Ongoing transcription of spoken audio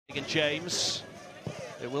And James,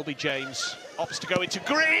 it will be James, opts to go into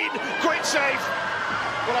Green, great save.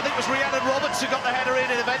 Well, I think it was Rhiannon Roberts who got the header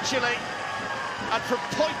in eventually. And from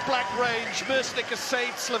point-blank range, Mersnik has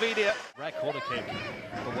saved Slovenia. Rare corner kick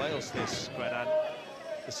for Wales this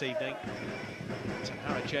evening. It's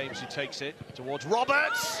Harry James who takes it towards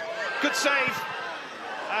Roberts. Good save.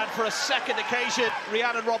 And for a second occasion,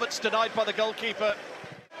 Rhiannon Roberts denied by the goalkeeper.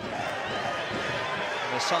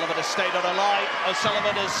 O'Sullivan has stayed on a line.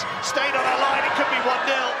 O'Sullivan has stayed on a line. It could be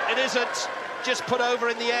 1-0. It isn't. Just put over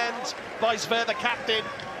in the end by Sver, the captain.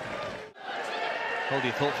 Hold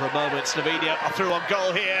your thought for a moment. Slovenia are through on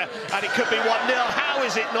goal here, and it could be 1-0. How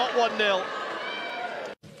is it not 1-0?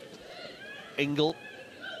 Ingle.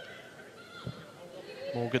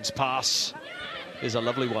 Morgan's pass is a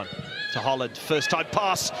lovely one to Holland. First time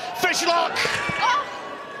pass. Fishlock! Oh!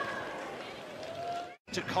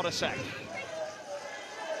 To Konasek.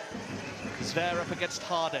 Sver up against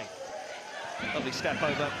Harding. Lovely step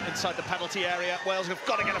over inside the penalty area. Wales have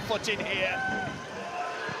got to get a foot in here.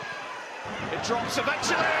 It drops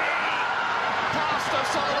eventually. Past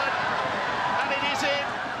O'Sullivan. And it is in.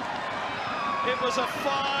 It was a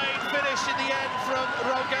fine finish in the end from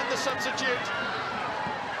Rogan, the substitute.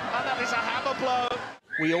 And that is a hammer blow.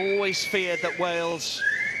 We always feared that Wales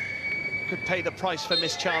could pay the price for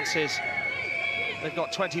missed chances. They've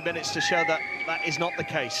got 20 minutes to show that that is not the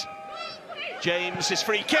case. James, his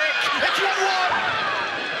free kick, it's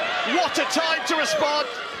 1-1! What a time to respond!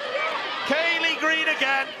 Kayleigh Green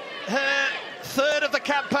again, her third of the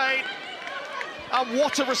campaign, and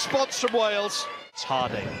what a response from Wales. It's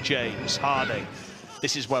Harding, James, Harding.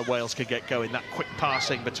 This is where Wales could get going, that quick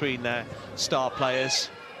passing between their star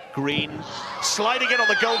players. Green sliding in on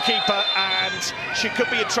the goalkeeper, and she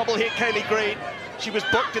could be in trouble here, Kayleigh Green. She was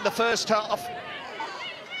booked in the first half.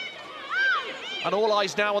 And all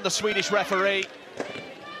eyes now on the Swedish referee.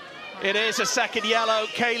 It is a second yellow.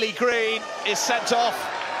 Kayleigh Green is sent off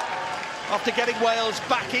after getting Wales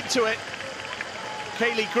back into it.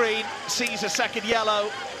 Kayleigh Green sees a second yellow.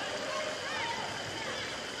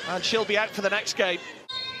 And she'll be out for the next game.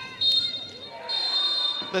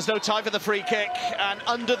 There's no time for the free kick. And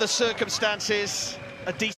under the circumstances, a decent...